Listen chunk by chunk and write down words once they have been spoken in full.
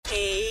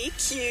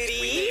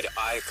cutie. We made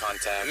eye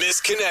contact.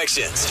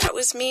 Misconnections. That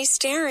was me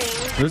staring.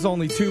 There's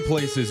only two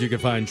places you can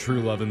find true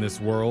love in this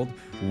world.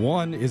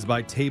 One is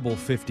by Table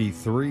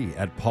 53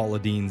 at Paula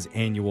Deen's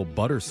annual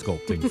Butter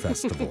Sculpting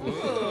Festival,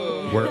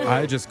 where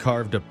I just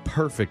carved a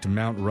perfect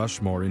Mount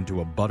Rushmore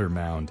into a butter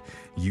mound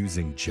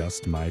using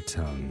just my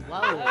tongue.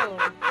 Whoa,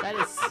 that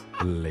is...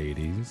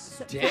 Ladies,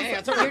 Dang,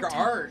 that's a work of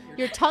art.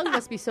 Your tongue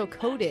must be so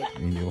coated.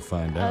 and you'll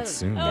find out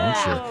soon, won't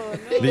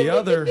you? The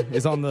other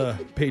is on the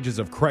pages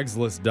of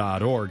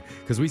Craigslist.org,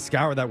 because we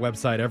scour that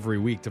website every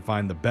week to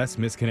find the best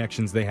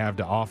misconnections they have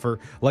to offer,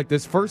 like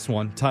this first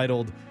one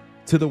titled,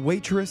 "To the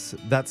Waitress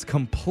That's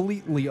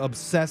Completely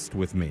Obsessed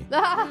with Me."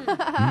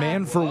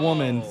 Man for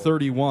Woman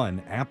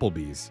 31,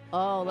 Applebee's.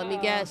 Oh, let me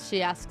guess.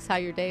 She asks how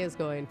your day is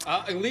going.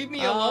 Leave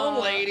me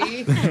alone,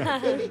 lady.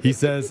 He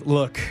says,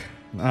 "Look,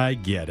 I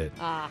get it.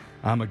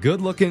 I'm a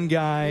good-looking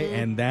guy,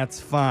 and that's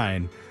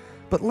fine.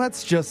 But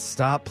let's just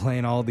stop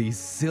playing all these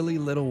silly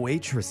little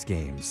waitress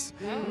games.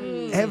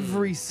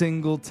 Every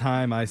single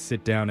time I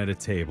sit down at a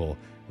table,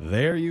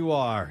 there you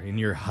are in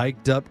your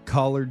hiked-up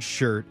collared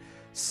shirt,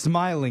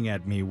 smiling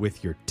at me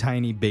with your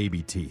tiny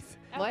baby teeth.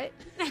 What?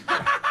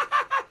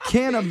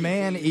 Can a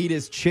man eat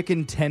his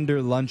chicken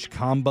tender lunch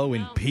combo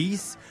in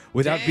peace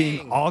without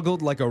being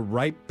ogled like a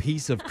ripe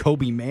piece of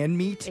Kobe man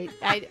meat?"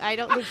 I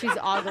don't think she's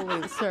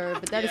ogling, sir,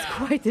 but that is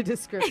quite the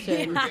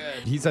description.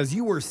 He says,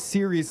 "You were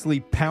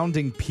seriously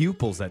pounding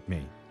pupils at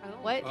me."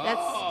 What?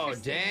 Oh,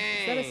 dang.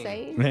 Is that a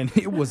saying? And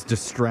it was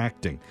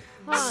distracting.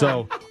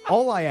 So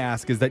all I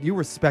ask is that you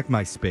respect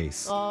my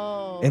space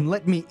and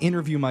let me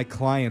interview my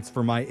clients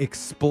for my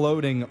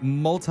exploding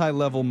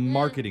multi-level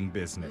marketing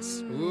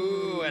business.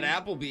 Ooh, at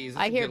Applebee's.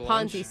 I hear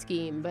Ponzi Ponzi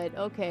scheme, but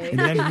okay. And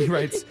then he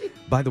writes,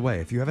 "By the way,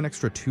 if you have an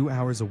extra 2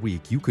 hours a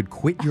week, you could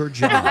quit your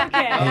job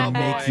and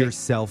make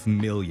yourself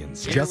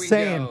millions." Here Just we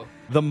saying, go.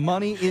 the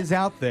money is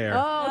out there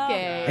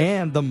Okay.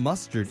 and the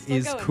mustard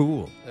is going.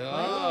 cool.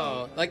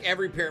 Oh, like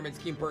every pyramid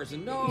scheme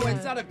person. No,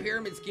 it's not a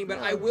pyramid scheme, but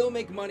I will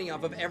make money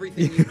off of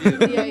everything you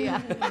do.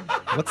 Yeah.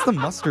 What's the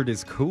mustard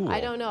is cool? I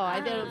don't know. I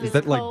don't. Is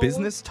that like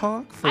business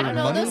talk for I don't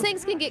know. money? Those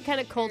things can get kind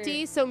of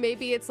culty, so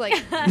maybe it's like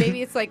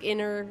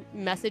inner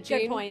messaging.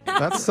 Good point.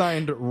 That's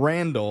signed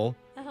Randall,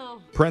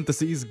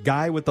 parentheses,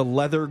 guy with the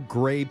leather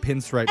gray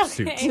pinstripe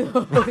suit.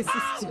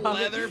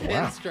 Leather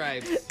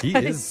pinstripes. He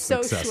That is is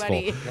so successful.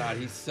 sweaty. God,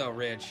 he's so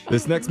rich.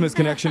 This next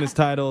misconnection is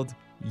titled,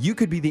 "You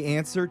Could Be the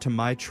Answer to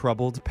My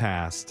Troubled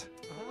Past."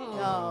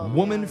 Oh,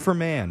 Woman for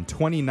man,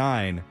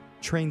 29,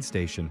 train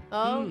station.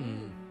 Oh.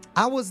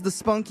 I was the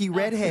spunky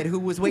redhead who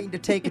was waiting to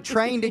take a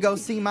train to go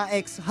see my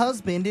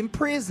ex-husband in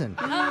prison.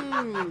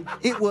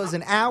 It was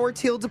an hour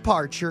till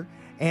departure,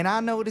 and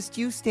I noticed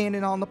you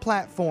standing on the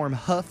platform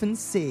huffing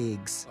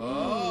cigs.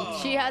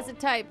 She has a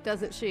type,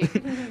 doesn't she?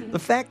 The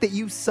fact that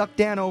you sucked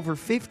down over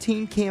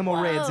 15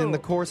 Camel Reds in the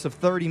course of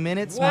 30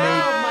 minutes Oh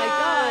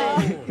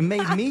my God.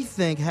 made me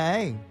think,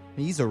 hey,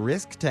 he's a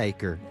risk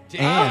taker.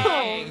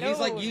 Dang. He's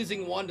like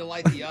using one to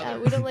light the other.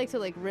 We don't like to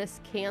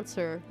risk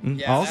cancer.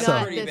 Yeah, Also- that's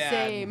Not pretty the bad.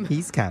 same.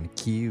 He's kind of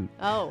cute.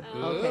 Oh,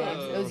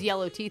 okay. Those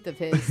yellow teeth of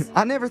his.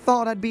 I never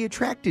thought I'd be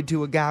attracted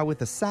to a guy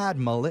with a side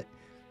mullet,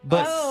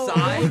 but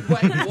Side?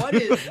 What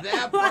is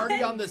that?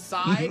 Party on the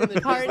side? And the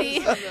Party.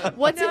 business on the-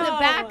 What's in the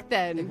back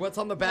then? What's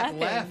on the back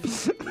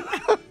left?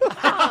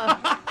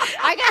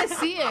 I gotta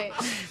see it.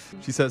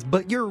 she says,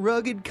 but your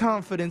rugged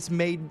confidence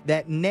made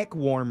that neck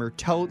warmer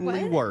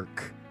totally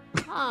work.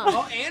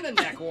 Oh, and a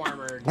neck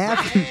warmer.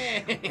 After,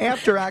 Dang.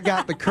 after I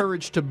got the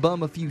courage to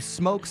bum a few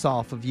smokes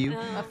off of you,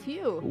 A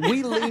few.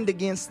 we leaned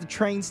against the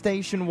train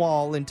station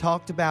wall and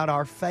talked about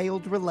our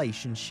failed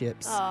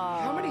relationships.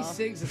 How many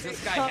cigs does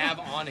this guy have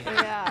on him?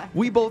 Yeah.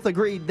 We both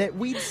agreed that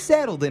we'd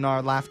settled in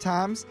our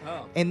lifetimes,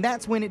 Oh. and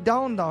that's when it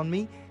dawned on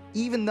me,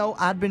 even though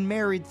I'd been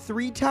married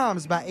 3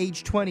 times by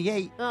age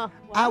 28, Oh,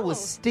 I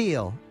was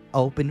still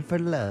open for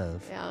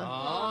love. yeah.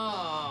 Oh.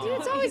 Dude,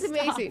 it's always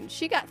amazing.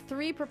 She got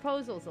 3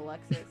 proposals,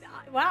 Alexis.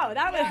 Wow,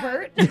 that would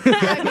hurt.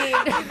 I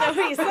mean,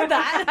 The way you said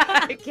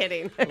that. I'm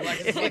kidding.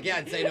 Alexis is like, yeah,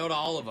 I'd say no to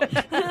all of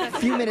them. A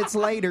few minutes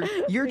later,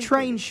 your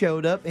train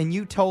showed up and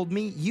you told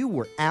me you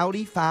were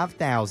Audi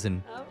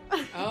 5000. Oh,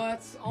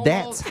 that's almost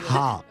That's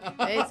hot.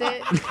 Is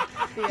it?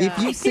 If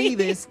you see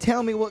this,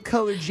 tell me what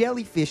color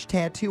jellyfish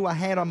tattoo I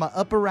had on my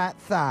upper right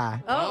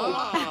thigh.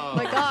 Oh,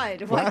 my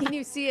God. Why can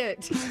you see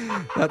it?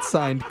 That's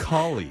signed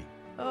Collie.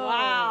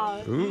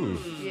 Wow. Ooh.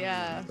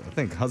 Yeah. I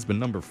think husband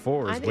number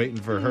 4 I is think- waiting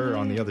for her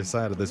on the other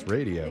side of this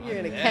radio. You're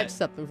going to catch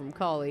something from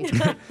Collie.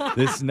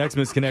 This next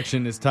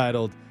misconnection is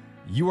titled,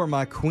 "You Are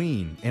My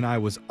Queen, and I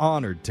Was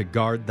Honored to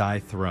Guard Thy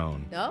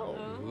Throne." Oh.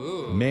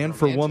 Ooh, Man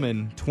for romantic.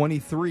 woman,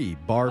 23,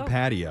 bar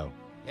patio.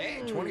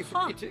 Hey,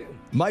 2052.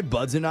 My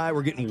buds and I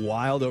were getting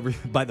wild over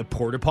by the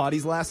porta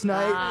potties last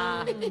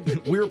night.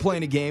 We were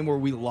playing a game where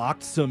we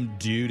locked some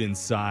dude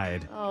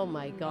inside. Oh,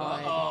 my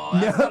God. Oh,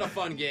 that's not a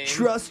fun game.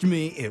 Trust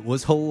me, it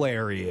was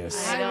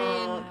hilarious. I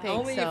don't think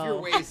Only so. if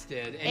you're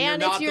wasted and,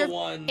 And you're it's not your the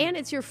one. and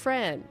it's your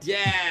friend.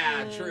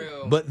 Yeah,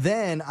 true. But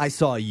then I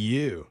saw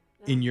you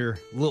in your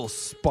little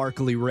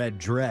sparkly red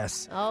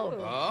dress, Oh.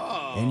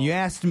 oh. and you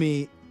asked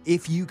me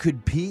if you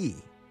could pee.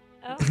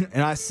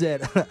 And I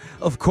said,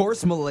 of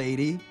course,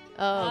 milady. Oh,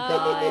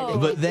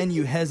 God. But then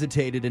you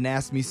hesitated and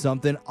asked me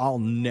something I'll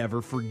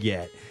never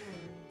forget.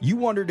 You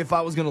wondered if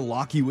I was going to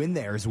lock you in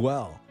there as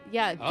well.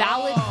 Yeah,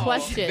 valid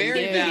question.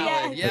 Very dude.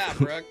 valid. Yeah,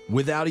 Brooke.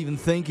 Without even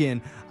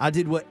thinking, I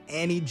did what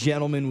any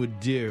gentleman would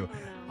do.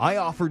 I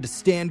offered to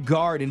stand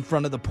guard in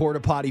front of the porta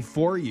potty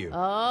for you Oh.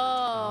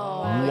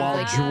 while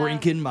Like,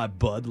 drinking my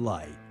Bud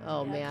Light.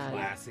 oh, man.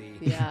 Classy.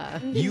 Yeah.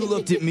 You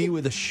looked at me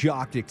with a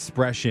shocked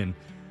expression.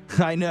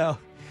 I know.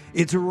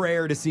 It's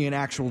rare to see an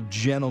actual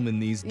gentleman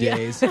these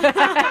days.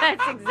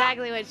 That's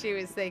exactly what she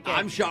was thinking.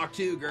 I'm shocked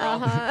too, girl.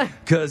 Uh-huh.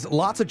 Because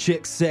lots of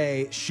chicks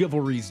say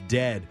chivalry's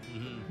dead.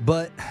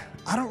 But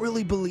I don't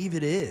really believe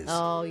it is.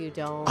 Oh, you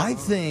don't. I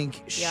think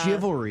Yeah.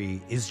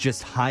 chivalry is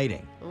just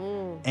hiding.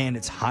 Mm. And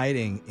it's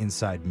hiding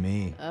inside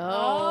me.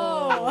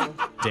 Oh.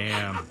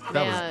 Damn.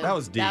 Man, That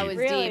was deep. That was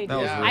Really deep. That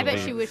was Yeah. really I bet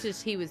deep. she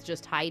wishes he was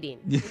just hiding,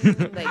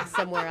 like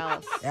somewhere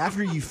else.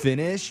 After you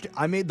finished,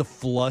 I made the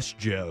flush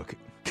joke.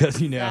 Because,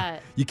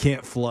 that? you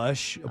can't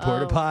flush a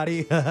porta Oh.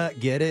 potty.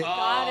 Get it?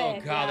 Oh,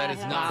 it. God, that is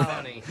Yeah. not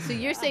funny. So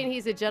you're saying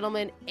he's a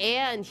gentleman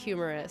and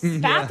humorous?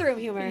 Bathroom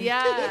humor.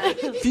 Yeah.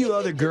 A few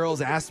other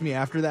girls asked me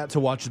after that to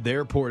watch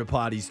their porta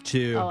potties,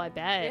 too. Oh, I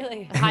bet.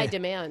 Really? High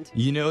demand.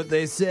 You know what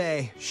they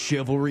say,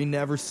 chivalry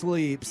never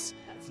sleeps.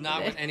 It's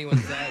not what anyone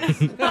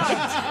says.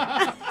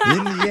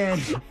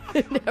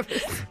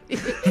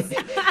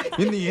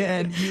 In the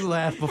end, you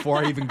laughed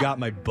before I even got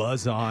my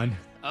buzz on.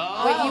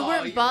 Oh, Wait, you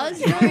weren't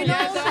buzzed right. during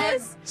all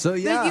this? So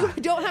yeah, Then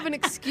you don't have an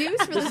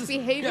excuse for this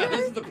behavior? Yeah,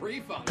 this is the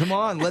pre-funk. come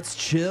on, let's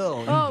chill.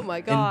 And, Oh,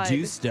 my God. And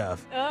do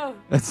stuff. Oh.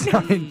 That's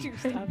not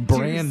stuff.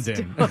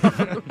 Brandon.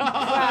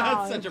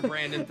 That's such a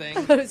Brandon thing.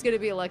 I was going to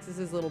be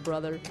Alexis's little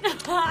brother.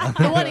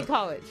 The one in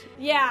college.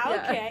 Yeah,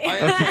 Yeah. okay. Oh,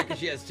 yeah, okay, 'cause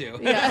she has two.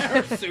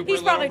 Yeah. Super He's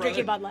little probably brother.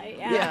 drinking Bud Light.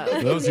 Yeah.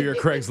 Yeah. Those are your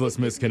Craigslist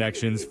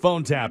misconnections.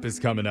 Phone tap is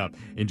coming up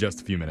in just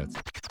a few minutes.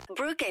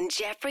 Brooke and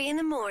Jeffrey in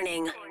the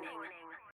morning.